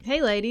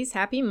Hey ladies,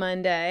 happy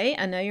Monday.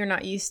 I know you're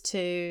not used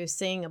to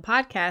seeing a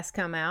podcast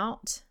come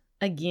out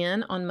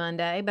again on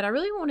Monday, but I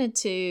really wanted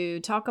to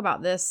talk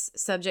about this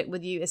subject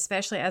with you,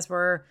 especially as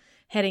we're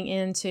heading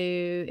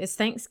into it's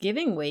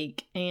Thanksgiving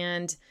week,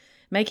 and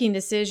making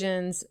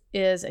decisions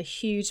is a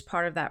huge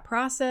part of that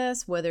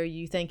process, whether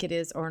you think it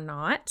is or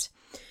not.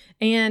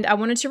 And I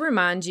wanted to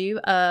remind you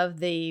of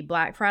the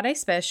Black Friday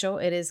special.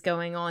 It is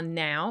going on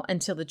now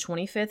until the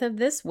 25th of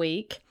this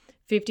week.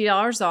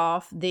 $50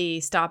 off the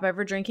Stop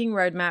Over Drinking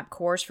Roadmap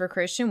course for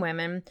Christian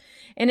women.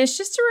 And it's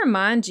just to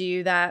remind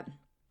you that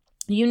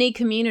you need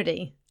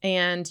community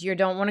and you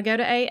don't want to go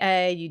to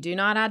AA. You do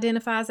not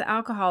identify as an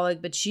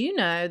alcoholic, but you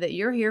know that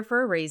you're here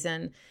for a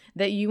reason,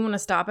 that you want to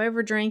stop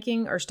over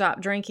drinking or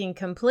stop drinking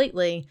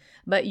completely,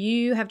 but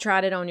you have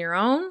tried it on your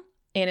own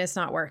and it's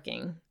not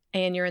working.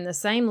 And you're in the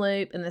same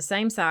loop, in the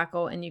same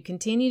cycle, and you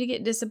continue to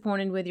get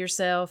disappointed with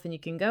yourself, and you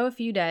can go a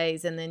few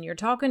days, and then you're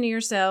talking to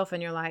yourself,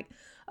 and you're like,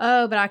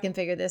 oh, but I can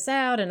figure this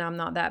out, and I'm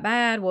not that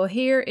bad. Well,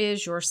 here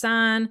is your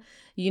sign.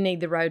 You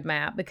need the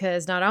roadmap,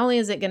 because not only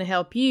is it going to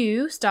help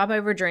you stop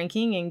over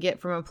drinking and get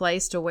from a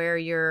place to where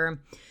you're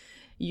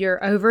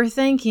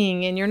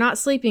overthinking and you're not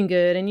sleeping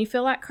good and you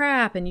feel like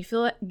crap and you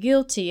feel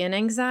guilty and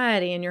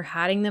anxiety and you're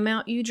hiding the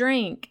amount you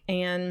drink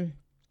and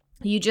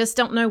you just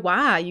don't know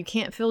why. You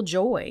can't feel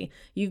joy.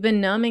 You've been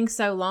numbing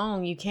so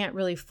long, you can't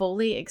really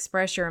fully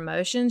express your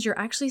emotions. You're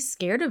actually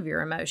scared of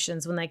your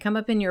emotions. When they come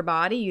up in your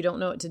body, you don't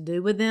know what to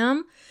do with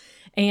them.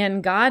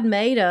 And God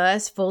made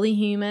us fully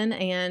human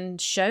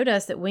and showed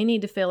us that we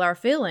need to feel our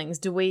feelings.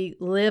 Do we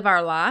live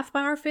our life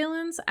by our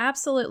feelings?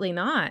 Absolutely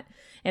not.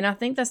 And I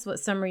think that's what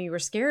some of you were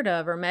scared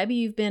of. Or maybe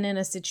you've been in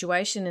a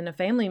situation in a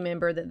family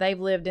member that they've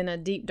lived in a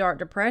deep, dark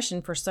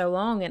depression for so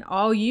long, and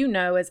all you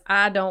know is,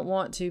 I don't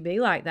want to be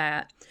like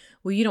that.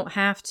 Well, you don't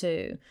have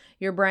to.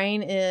 Your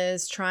brain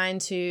is trying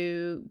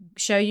to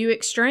show you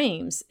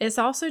extremes. It's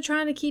also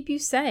trying to keep you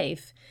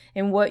safe.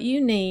 And what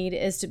you need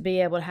is to be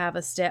able to have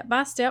a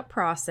step-by-step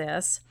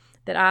process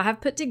that I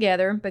have put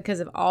together because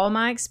of all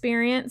my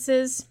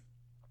experiences,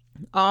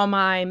 all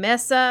my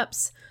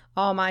mess-ups,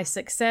 all my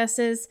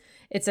successes.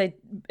 It's a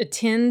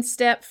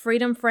 10-step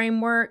freedom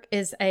framework,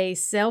 is a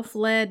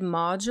self-led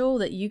module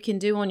that you can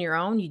do on your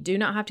own. You do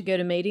not have to go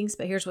to meetings,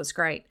 but here's what's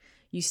great.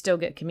 You still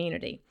get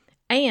community.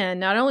 And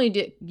not only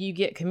do you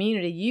get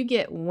community, you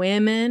get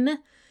women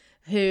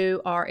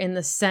who are in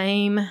the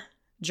same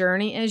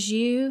journey as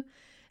you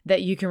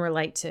that you can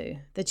relate to,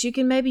 that you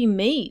can maybe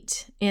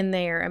meet in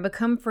there and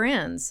become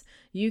friends.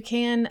 You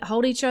can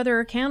hold each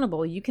other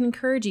accountable. You can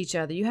encourage each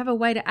other. You have a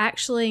way to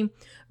actually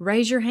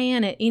raise your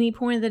hand at any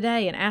point of the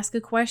day and ask a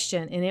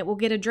question, and it will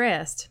get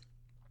addressed.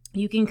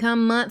 You can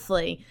come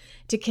monthly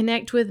to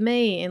connect with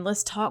me, and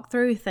let's talk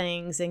through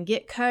things and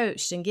get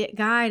coached and get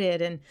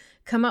guided and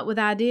come up with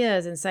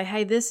ideas and say,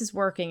 hey, this is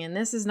working and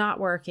this is not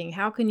working.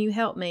 How can you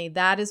help me?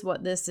 That is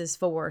what this is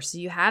for. So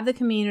you have the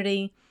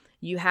community,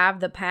 you have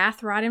the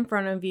path right in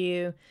front of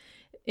you.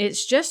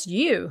 It's just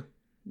you.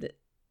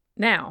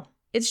 Now,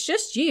 it's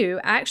just you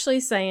actually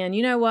saying,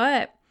 you know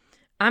what?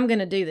 I'm going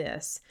to do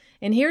this.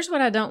 And here's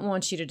what I don't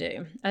want you to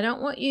do. I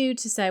don't want you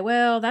to say,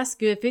 well, that's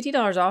good.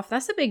 $50 off.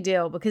 That's a big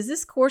deal, because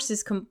this course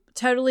is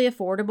totally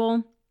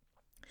affordable.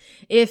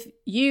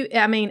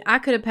 I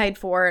could have paid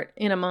for it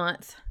in a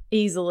month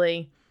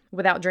easily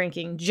without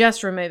drinking,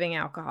 just removing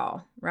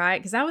alcohol, right?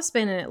 Because I was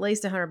spending at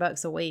least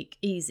 $100 a week,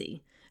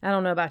 easy. I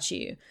don't know about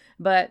you,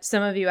 but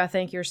some of you, I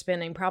think you're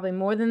spending probably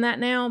more than that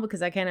now,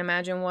 because I can't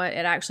imagine what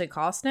it actually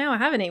costs now. I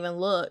haven't even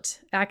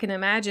looked. I can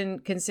imagine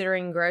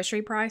considering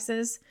grocery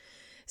prices.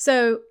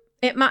 So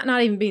it might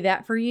not even be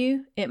that for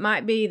you. It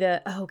might be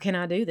can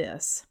I do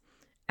this?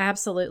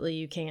 Absolutely,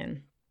 you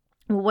can.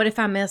 Well, what if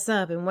I mess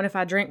up? And what if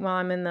I drink while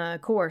I'm in the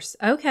course?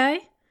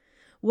 Okay.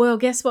 Well,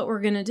 guess what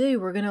we're going to do?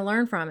 We're going to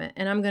learn from it.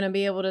 And I'm going to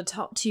be able to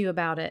talk to you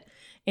about it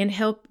and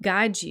help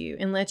guide you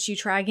and let you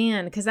try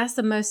again. Because that's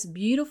the most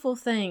beautiful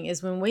thing,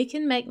 is when we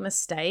can make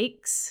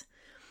mistakes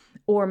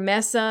or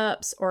mess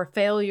ups or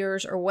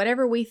failures or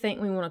whatever we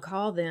think we want to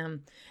call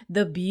them.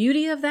 The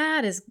beauty of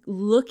that is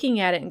looking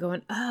at it and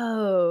going,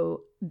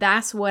 oh,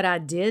 that's what I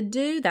did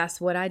do. That's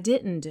what I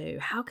didn't do.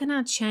 How can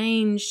I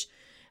change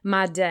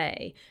my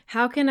day?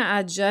 How can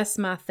I adjust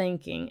my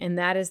thinking? And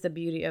that is the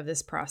beauty of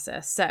this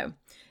process. So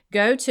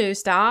go to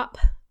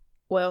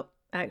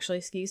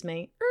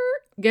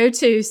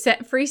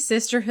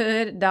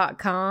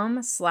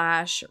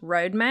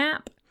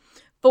setfreesisterhood.com/roadmap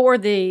for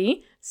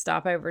the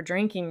Stop Over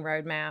Drinking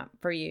Roadmap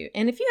for you.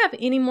 And if you have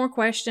any more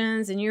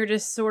questions and you're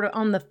just sort of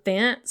on the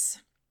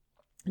fence,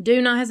 do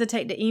not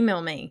hesitate to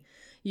email me.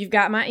 You've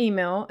got my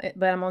email,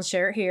 but I'm going to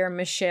share it here,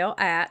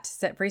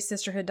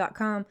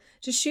 Michelle@setfreesisterhood.com.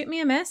 Just shoot me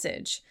a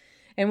message.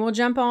 And we'll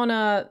jump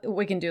on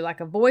we can do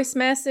like a voice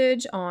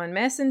message on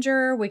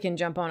Messenger. We can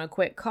jump on a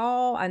quick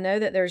call. I know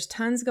that there's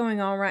tons going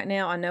on right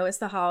now. I know it's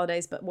the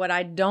holidays, but what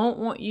I don't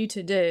want you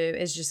to do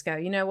is just go,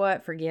 you know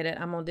what, forget it.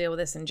 I'm going to deal with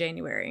this in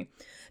January.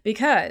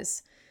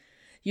 Because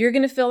You're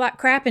going to feel like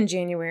crap in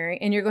January,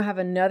 and you're going to have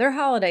another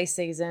holiday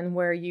season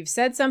where you've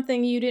said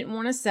something you didn't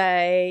want to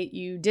say,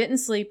 you didn't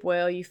sleep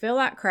well, you feel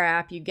like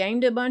crap, you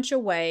gained a bunch of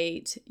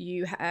weight,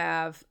 you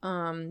have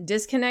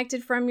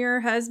disconnected from your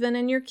husband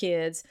and your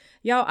kids.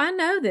 Y'all, I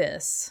know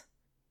this.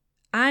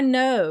 I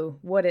know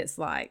what it's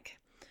like.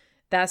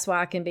 That's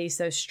why I can be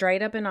so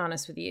straight up and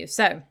honest with you.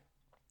 So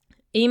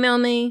email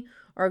me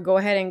or go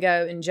ahead and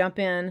go and jump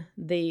in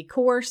the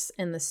course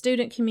in the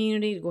student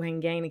community to go ahead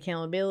and gain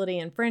accountability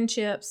and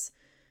friendships.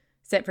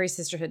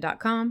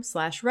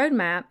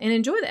 setfreesisterhood.com/roadmap, and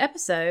enjoy the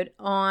episode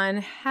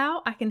on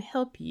how I can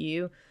help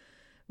you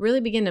really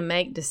begin to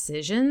make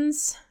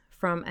decisions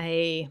from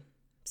a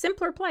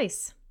simpler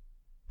place.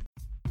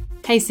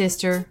 Hey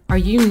sister, are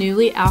you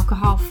newly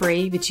alcohol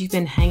free but you've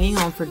been hanging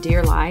on for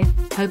dear life,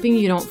 hoping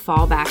you don't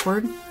fall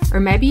backward? Or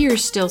maybe you're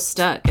still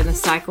stuck in a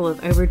cycle of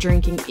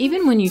overdrinking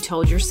even when you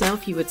told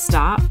yourself you would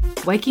stop,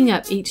 waking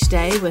up each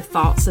day with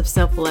thoughts of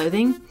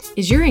self-loathing?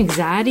 Is your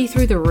anxiety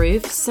through the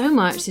roof so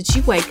much that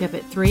you wake up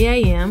at 3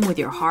 a.m. with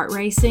your heart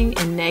racing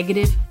and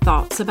negative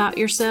thoughts about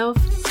yourself?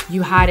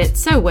 You hide it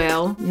so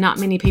well, not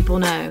many people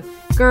know.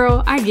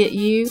 Girl, I get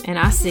you and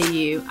I see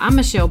you. I'm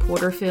Michelle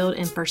Porterfield,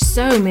 and for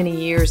so many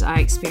years I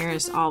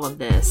experienced all of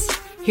this.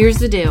 Here's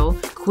the deal.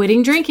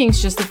 Quitting drinking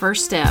is just the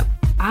first step.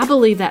 I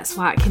believe that's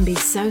why it can be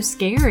so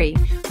scary.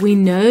 We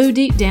know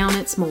deep down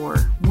it's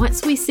more.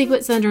 Once we see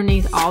what's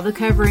underneath all the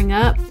covering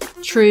up,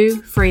 true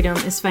freedom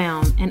is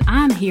found, and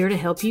I'm here to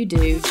help you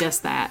do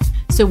just that.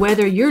 So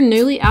whether you're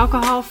newly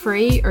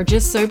alcohol-free or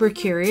just sober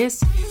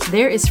curious,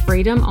 there is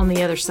freedom on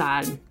the other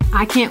side.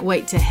 I can't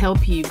wait to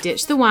help you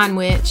ditch the wine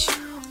witch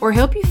or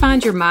help you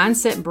find your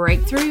mindset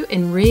breakthrough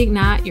and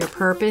reignite your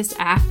purpose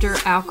after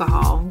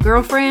alcohol.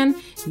 Girlfriend,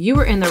 you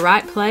are in the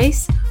right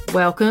place.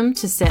 Welcome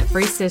to Set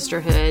Free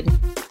Sisterhood.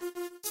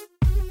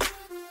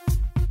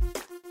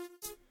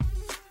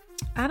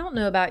 I don't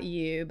know about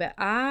you, but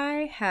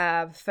I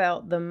have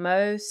felt the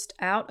most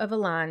out of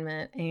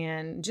alignment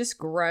and just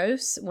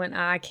gross when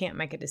I can't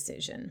make a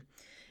decision.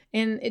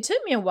 And it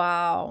took me a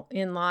while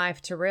in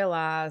life to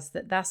realize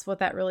that that's what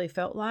that really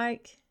felt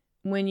like.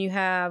 When you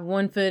have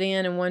one foot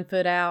in and one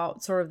foot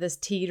out, sort of this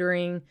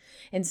teetering.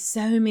 And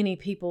so many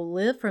people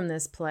live from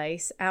this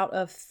place out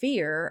of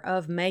fear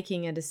of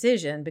making a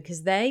decision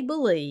because they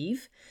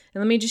believe,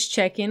 and let me just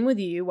check in with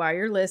you while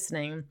you're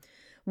listening.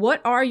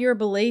 What are your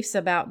beliefs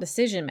about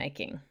decision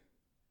making?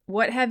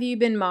 What have you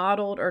been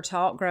modeled or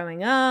taught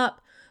growing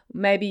up?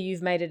 Maybe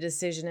you've made a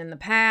decision in the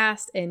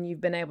past and you've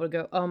been able to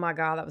go, oh my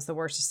God, that was the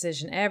worst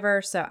decision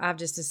ever. So I've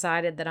just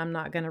decided that I'm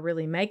not going to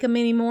really make them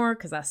anymore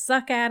because I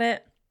suck at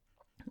it.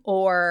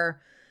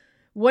 Or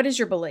what is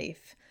your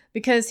belief?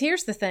 Because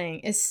here's the thing,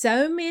 is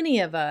so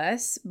many of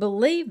us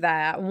believe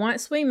that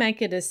once we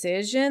make a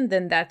decision,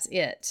 then that's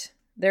it.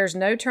 There's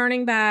no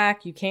turning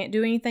back. You can't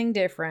do anything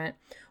different.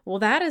 Well,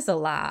 that is a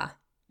lie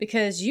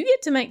because you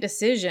get to make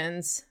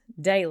decisions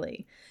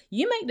daily.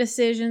 You make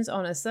decisions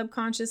on a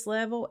subconscious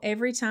level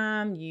every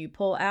time you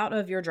pull out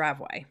of your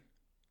driveway,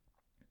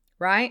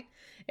 right?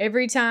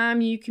 Every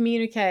time you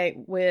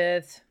communicate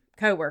with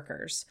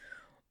coworkers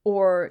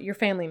or your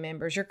family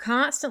members, you're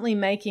constantly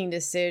making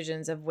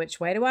decisions of which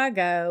way do I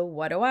go?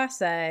 What do I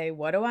say?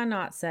 What do I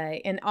not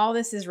say? And all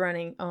this is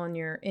running on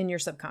in your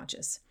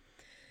subconscious.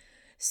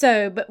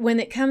 So, but when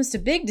it comes to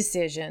big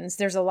decisions,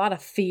 there's a lot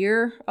of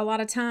fear a lot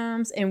of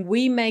times, and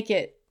we make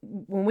it,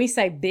 when we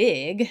say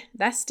big,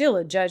 that's still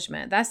a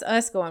judgment. That's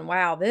us going,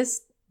 wow,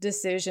 this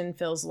decision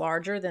feels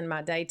larger than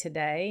my day to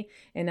day,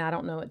 and I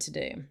don't know what to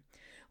do.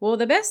 Well,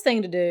 the best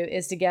thing to do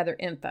is to gather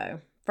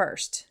info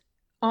first,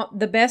 on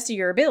the best of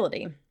your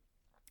ability.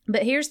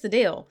 But here's the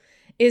deal,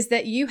 is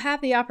that you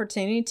have the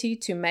opportunity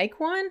to make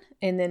one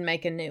and then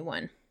make a new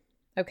one,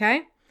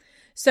 okay?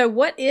 So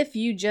what if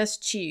you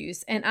just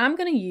choose, and I'm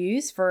going to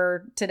use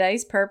for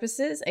today's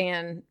purposes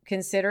and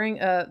considering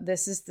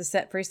this is the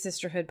Set Free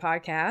Sisterhood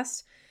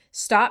podcast,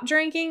 stop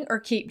drinking or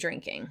keep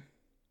drinking,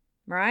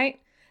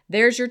 right?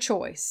 There's your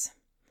choice.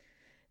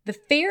 The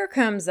fear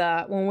comes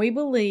up when we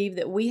believe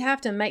that we have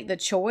to make the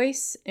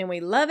choice and we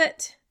love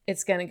it,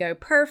 it's going to go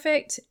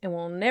perfect, and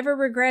we'll never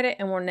regret it,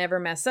 and we'll never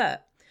mess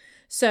up.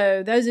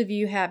 So those of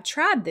you who have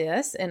tried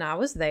this, and I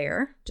was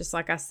there, just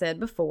like I said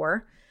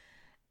before,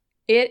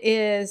 it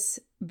is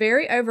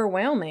very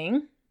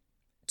overwhelming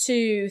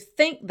to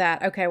think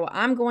that, okay, well,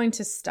 I'm going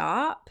to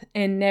stop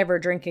and never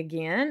drink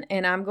again,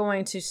 and I'm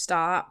going to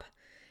stop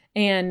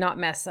and not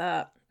mess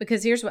up.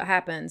 Because here's what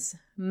happens.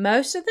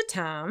 Most of the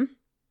time,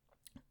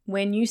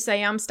 when you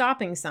say I'm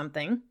stopping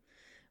something,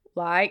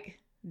 like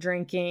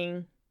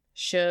drinking,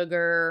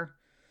 sugar,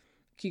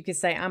 you could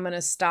say I'm going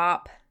to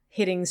stop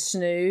hitting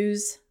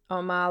snooze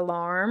on my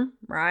alarm,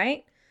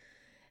 right?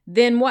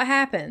 Then what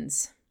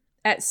happens?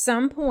 At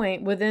some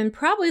point within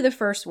probably the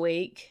first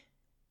week,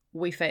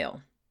 we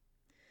fail.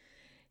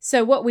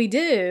 So what we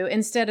do,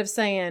 instead of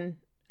saying,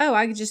 oh,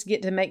 I just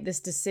get to make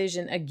this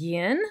decision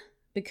again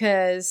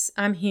because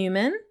I'm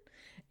human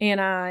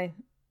and I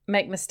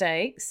make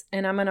mistakes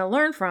and I'm going to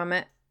learn from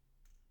it,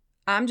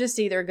 I'm just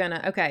either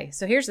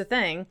so here's the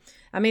thing.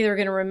 I'm either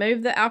going to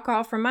remove the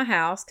alcohol from my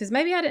house, because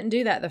maybe I didn't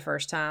do that the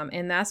first time,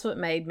 and that's what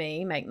made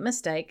me make the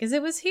mistake, because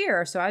it was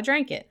here, so I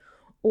drank it.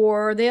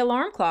 Or the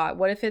alarm clock.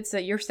 What if it's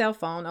your cell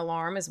phone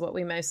alarm is what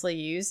we mostly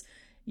use.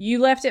 You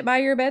left it by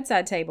your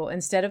bedside table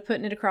instead of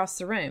putting it across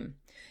the room.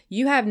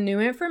 You have new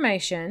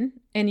information,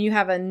 and you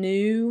have a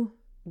new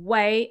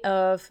way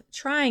of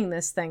trying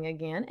this thing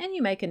again, and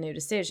you make a new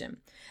decision.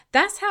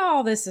 That's how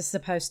all this is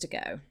supposed to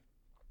go.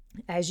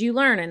 As you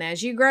learn and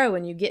as you grow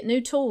and you get new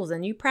tools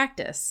and you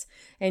practice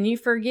and you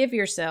forgive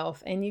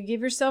yourself and you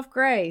give yourself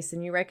grace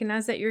and you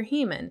recognize that you're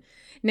human.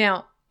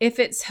 Now, if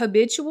it's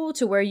habitual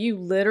to where you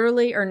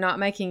literally are not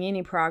making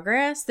any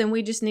progress, then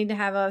we just need to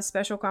have a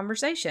special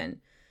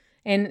conversation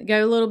and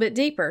go a little bit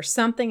deeper.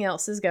 Something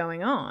else is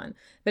going on.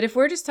 But if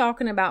we're just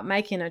talking about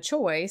making a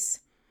choice,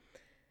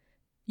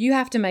 you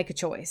have to make a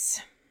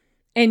choice.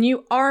 And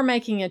you are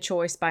making a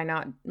choice by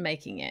not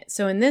making it.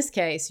 So in this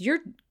case,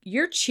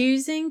 you're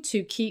choosing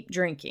to keep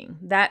drinking.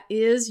 That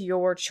is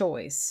your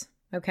choice,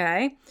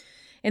 okay?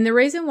 And the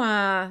reason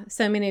why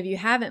so many of you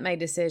haven't made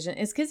a decision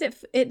is because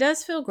it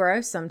does feel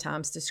gross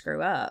sometimes to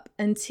screw up.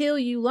 Until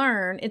you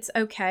learn it's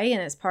okay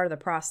and it's part of the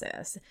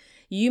process.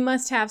 You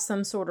must have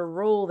some sort of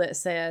rule that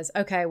says,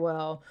 okay,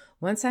 well,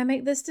 once I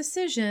make this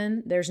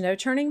decision, there's no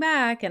turning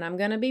back and I'm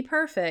going to be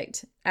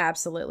perfect.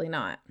 Absolutely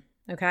not,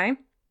 okay?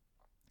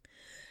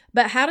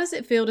 But how does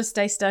it feel to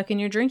stay stuck in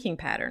your drinking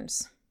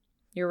patterns,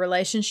 your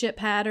relationship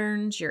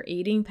patterns, your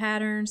eating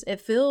patterns? It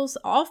feels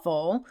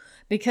awful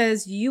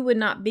because you would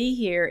not be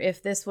here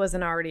if this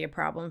wasn't already a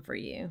problem for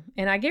you.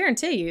 And I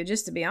guarantee you,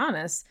 just to be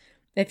honest,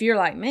 if you're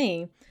like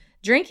me,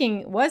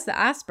 drinking was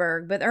the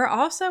iceberg, but there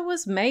also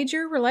was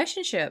major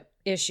relationship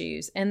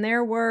issues, and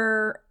there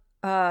were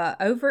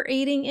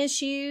overeating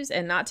issues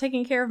and not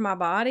taking care of my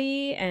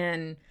body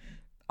and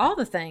all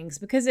the things,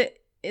 because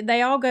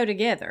they all go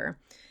together.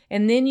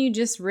 And then you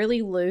just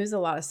really lose a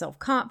lot of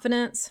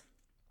self-confidence.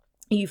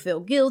 You feel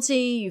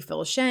guilty, you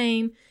feel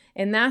shame.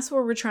 And that's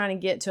where we're trying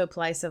to get to a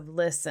place of,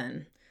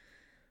 listen,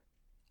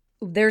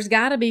 there's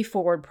got to be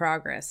forward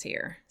progress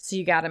here. So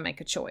you got to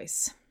make a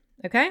choice.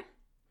 Okay?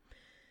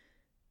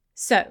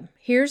 So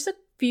here's a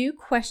few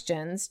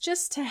questions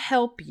just to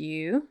help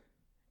you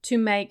to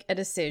make a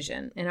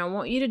decision. And I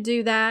want you to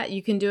do that.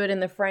 You can do it in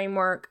the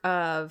framework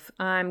of,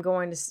 I'm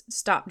going to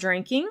stop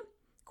drinking,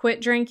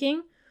 quit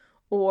drinking,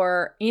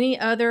 or any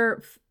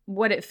other,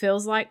 what it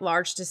feels like,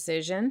 large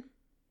decision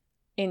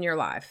in your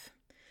life.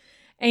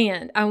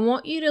 And I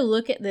want you to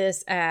look at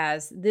this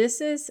as, this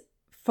is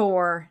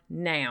for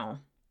now.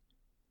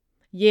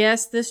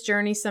 Yes, this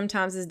journey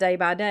sometimes is day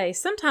by day.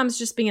 Sometimes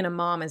just being a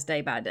mom is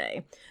day by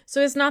day.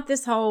 So it's not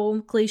this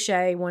whole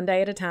cliche, one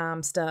day at a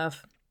time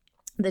stuff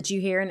that you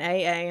hear in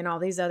AA and all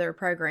these other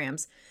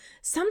programs.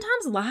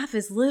 Sometimes life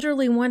is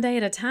literally one day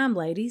at a time,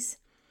 ladies.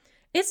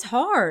 It's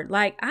hard.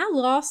 Like, I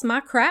lost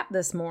my crap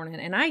this morning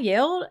and I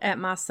yelled at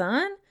my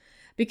son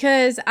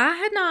because I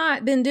had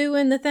not been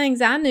doing the things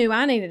I knew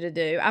I needed to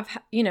do.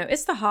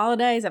 It's the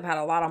holidays. I've had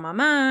a lot on my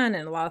mind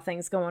and a lot of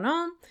things going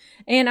on,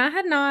 and I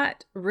had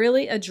not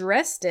really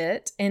addressed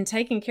it and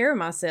taken care of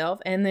myself.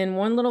 And then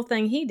one little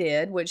thing he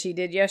did, which he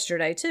did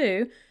yesterday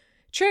too,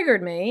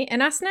 triggered me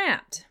and I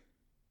snapped.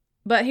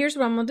 But here's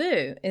what I'm going to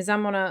do is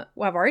I've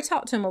already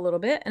talked to him a little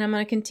bit, and I'm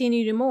going to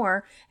continue to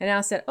more. And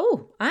I said,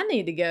 I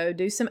need to go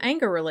do some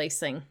anger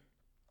releasing.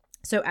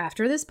 So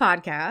after this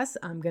podcast,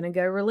 I'm going to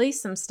go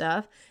release some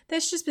stuff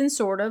that's just been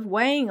sort of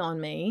weighing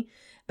on me,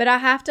 but I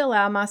have to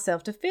allow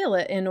myself to feel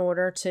it in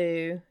order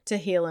to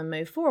heal and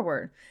move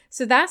forward.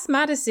 So that's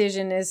my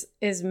decision, is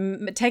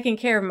taking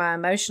care of my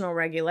emotional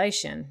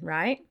regulation,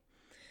 right?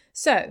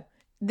 So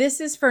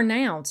this is for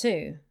now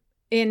too.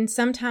 And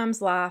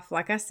sometimes life,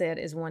 like I said,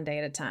 is one day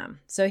at a time.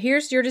 So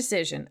here's your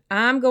decision.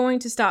 I'm going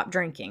to stop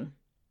drinking.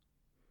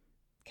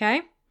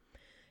 Okay?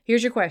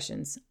 Here's your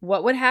questions.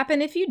 What would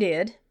happen if you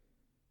did?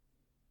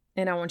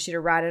 And I want you to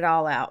write it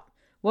all out.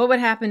 What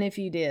would happen if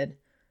you did?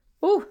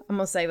 I'm going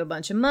to save a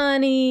bunch of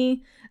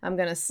money. I'm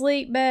going to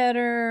sleep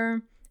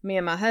better. Me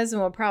and my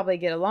husband will probably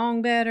get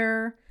along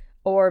better.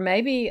 Or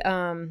maybe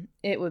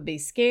it would be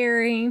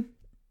scary.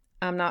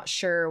 I'm not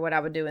sure what I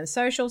would do in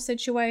social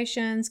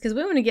situations, because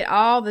we want to get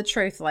all the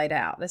truth laid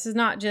out. This is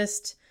not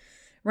just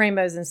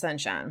rainbows and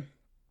sunshine.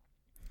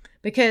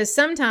 Because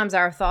sometimes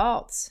our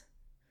thoughts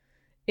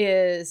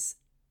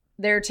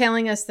they're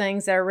telling us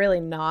things that are really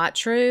not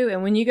true.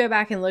 And when you go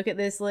back and look at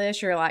this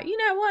list, you're like, you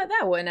know what?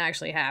 That wouldn't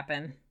actually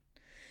happen.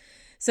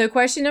 So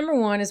question number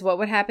 1 is, what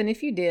would happen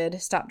if you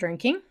did stop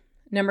drinking?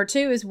 Number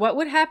 2 is, what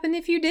would happen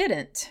if you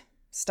didn't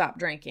stop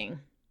drinking?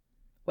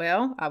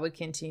 Well, I would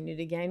continue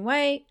to gain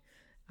weight.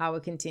 I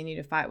would continue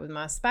to fight with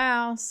my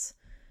spouse.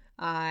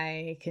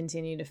 I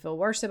continue to feel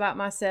worse about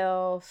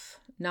myself.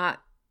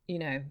 Not,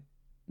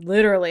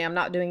 literally, I'm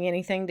not doing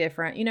anything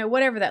different.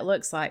 Whatever that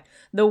looks like.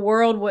 The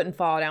world wouldn't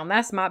fall down.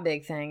 That's my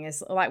big thing.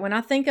 Is like when I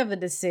think of a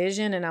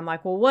decision and I'm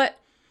like, well,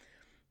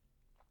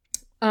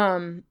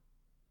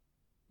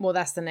 well,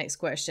 that's the next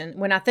question.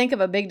 When I think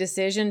of a big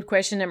decision,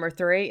 question number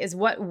 3 is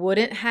what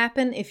wouldn't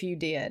happen if you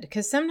did?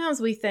 Because sometimes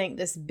we think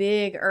this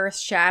big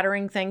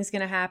earth-shattering thing's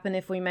going to happen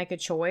if we make a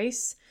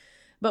choice.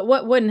 But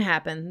what wouldn't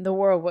happen? The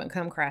world wouldn't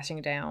come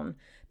crashing down.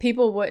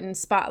 People wouldn't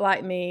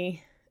spotlight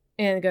me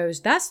and goes,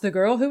 that's the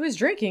girl who is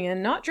drinking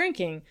and not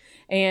drinking.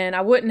 And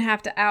I wouldn't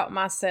have to out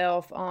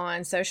myself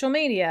on social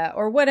media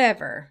or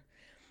whatever.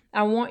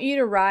 I want you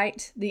to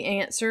write the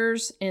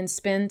answers and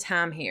spend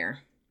time here.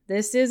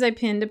 This is a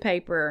pen to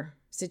paper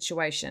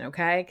situation,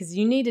 okay? Because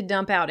you need to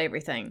dump out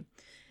everything.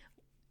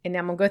 And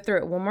I'm going to go through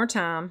it one more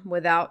time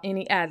without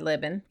any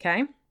ad-libbing,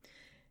 okay?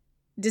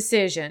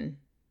 Decision.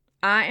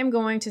 I am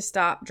going to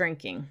stop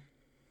drinking.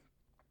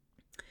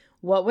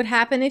 What would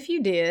happen if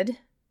you did?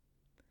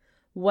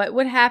 What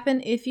would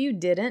happen if you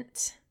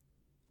didn't?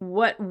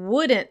 What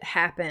wouldn't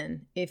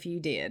happen if you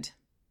did?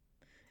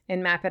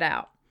 And map it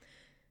out.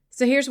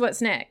 So here's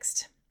what's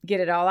next. Get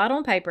it all out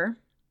on paper.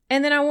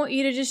 And then I want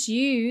you to just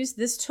use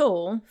this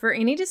tool for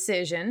any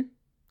decision.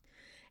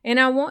 And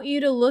I want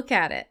you to look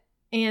at it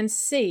and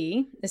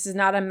see. This is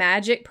not a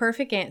magic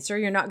perfect answer.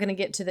 You're not going to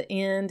get to the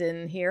end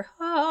and hear,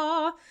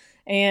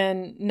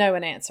 and know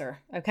an answer,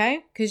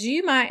 okay? Because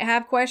you might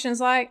have questions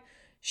like,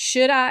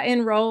 should I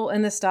enroll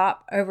in the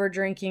Stop Over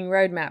Drinking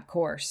Roadmap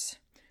course?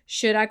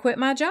 Should I quit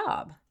my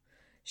job?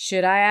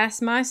 Should I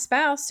ask my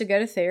spouse to go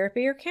to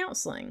therapy or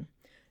counseling?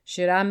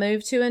 Should I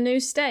move to a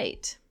new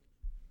state?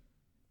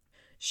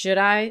 Should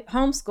I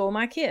homeschool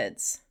my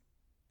kids?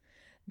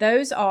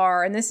 Those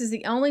are, and this is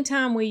the only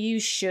time we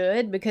use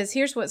should, because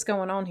here's what's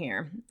going on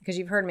here, because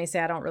you've heard me say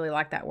I don't really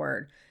like that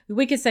word.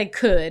 We could say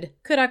could.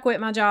 Could I quit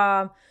my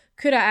job?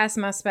 Could I ask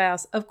my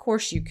spouse? Of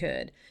course you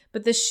could.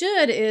 But the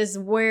should is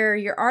where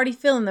you're already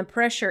feeling the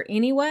pressure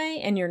anyway,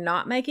 and you're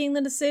not making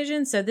the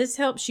decision. So this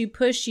helps you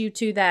push you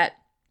to that,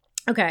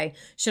 okay,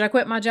 should I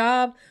quit my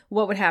job?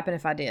 What would happen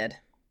if I did?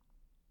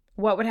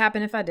 What would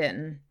happen if I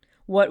didn't?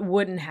 What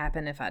wouldn't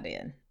happen if I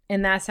did?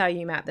 And that's how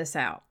you map this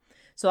out.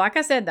 So like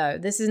I said, though,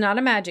 this is not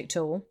a magic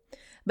tool,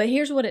 but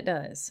here's what it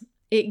does.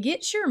 It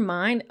gets your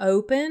mind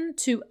open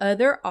to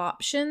other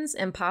options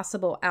and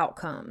possible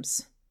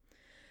outcomes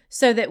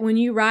so that when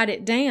you write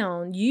it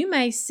down, you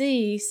may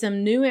see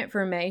some new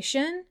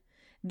information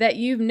that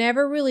you've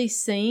never really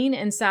seen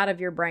inside of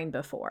your brain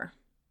before.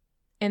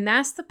 And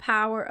that's the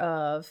power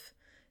of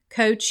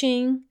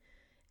coaching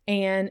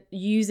and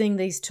using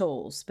these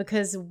tools,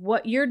 because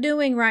what you're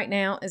doing right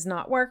now is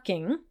not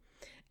working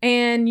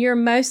and you're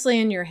mostly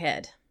in your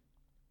head.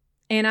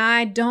 And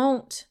I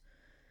don't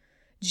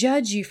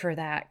judge you for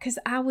that because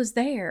I was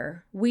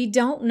there. We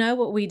don't know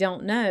what we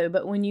don't know.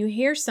 But when you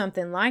hear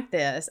something like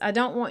this, I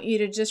don't want you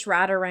to just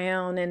ride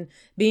around and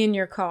be in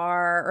your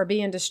car or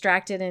being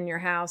distracted in your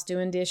house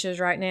doing dishes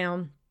right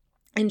now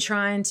and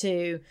trying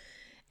to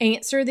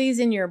answer these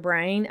in your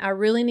brain. I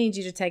really need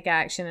you to take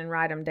action and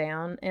write them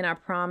down. And I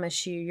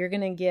promise you, you're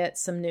going to get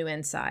some new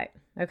insight.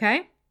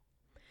 Okay?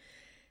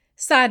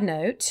 Side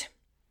note.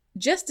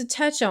 Just to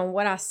touch on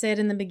what I said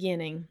in the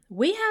beginning,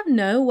 we have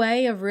no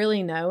way of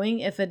really knowing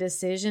if a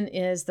decision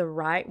is the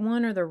right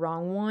one or the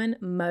wrong one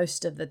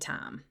most of the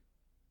time.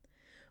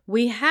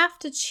 We have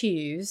to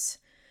choose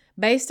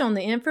based on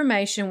the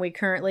information we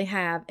currently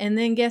have. And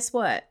then guess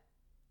what?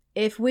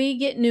 If we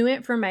get new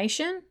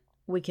information,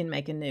 we can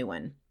make a new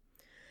one.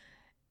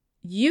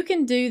 You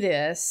can do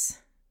this,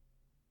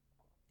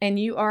 and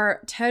you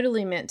are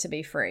totally meant to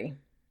be free.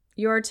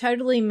 You are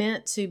totally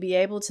meant to be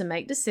able to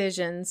make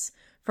decisions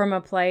from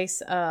a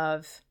place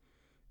of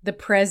the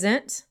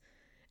present,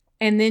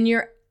 and then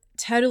you're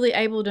totally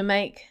able to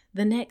make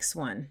the next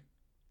one,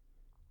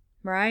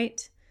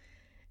 right?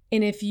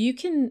 And if you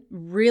can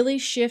really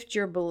shift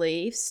your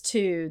beliefs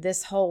to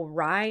this whole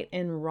right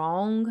and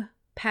wrong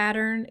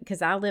pattern,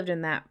 because I lived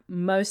in that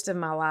most of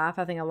my life.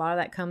 I think a lot of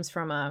that comes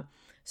from a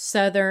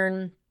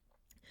Southern,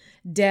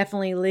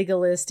 definitely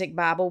legalistic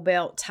Bible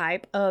Belt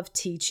type of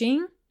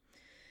teaching.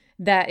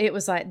 That it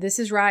was like, this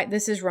is right,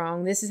 this is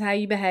wrong, this is how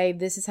you behave,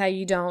 this is how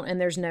you don't,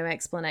 and there's no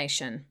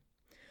explanation.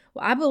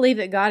 Well, I believe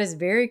that God is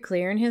very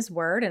clear in His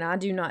Word, and I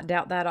do not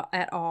doubt that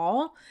at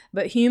all,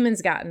 but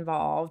humans got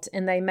involved,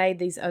 and they made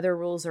these other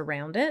rules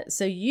around it.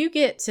 So you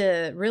get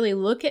to really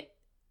look at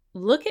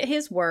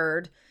His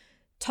Word,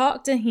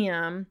 talk to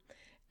Him,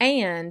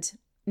 and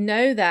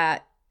know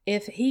that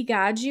if He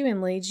guides you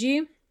and leads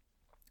you,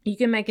 you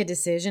can make a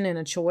decision and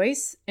a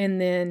choice, and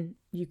then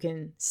you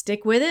can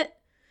stick with it,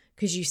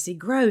 because you see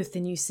growth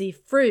and you see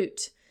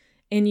fruit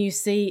and you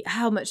see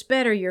how much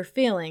better you're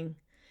feeling.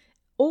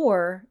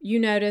 Or you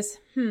notice,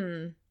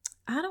 I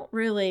don't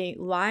really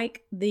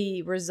like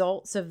the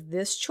results of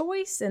this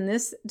choice and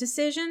this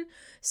decision.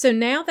 So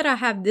now that I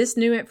have this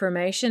new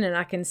information and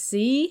I can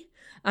see,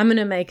 I'm going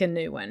to make a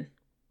new one.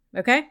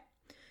 Okay?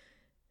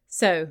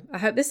 So I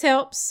hope this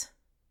helps.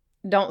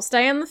 Don't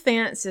stay on the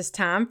fence. It's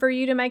time for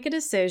you to make a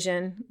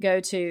decision.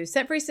 Go to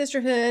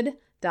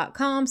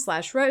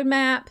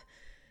setfreesisterhood.com/roadmap.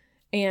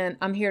 And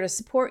I'm here to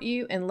support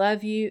you and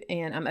love you,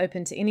 and I'm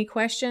open to any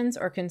questions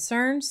or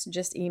concerns.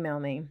 Just email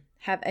me.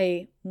 Have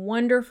a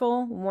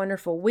wonderful,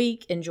 wonderful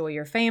week. Enjoy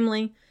your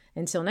family.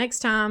 Until next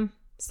time,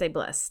 Stay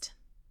blessed.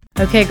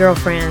 Okay,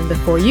 girlfriend,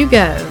 before you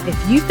go,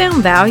 if you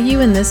found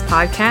value in this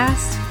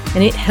podcast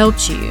and it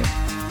helped you,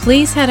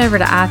 please head over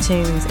to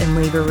iTunes and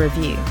leave a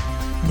review.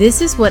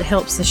 This is what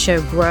helps the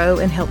show grow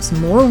and helps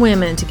more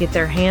women to get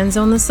their hands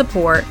on the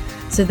support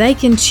so they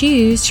can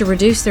choose to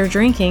reduce their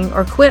drinking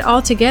or quit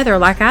altogether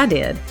like I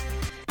did.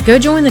 Go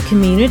join the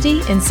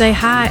community and say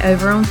hi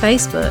over on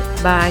Facebook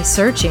by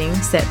searching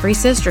Set Free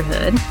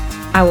Sisterhood.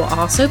 I will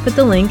also put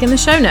the link in the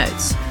show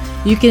notes.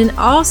 You can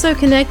also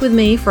connect with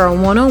me for a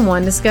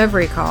one-on-one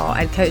discovery call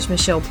at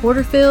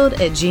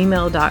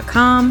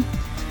coachmichelleporterfield@gmail.com.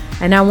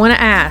 And I want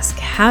to ask,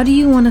 how do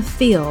you want to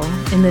feel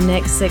in the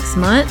next 6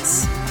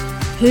 months?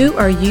 Who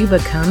are you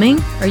becoming?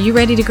 Are you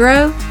ready to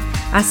grow?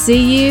 I see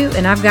you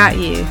and I've got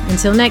you.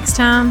 Until next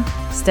time,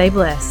 stay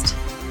blessed.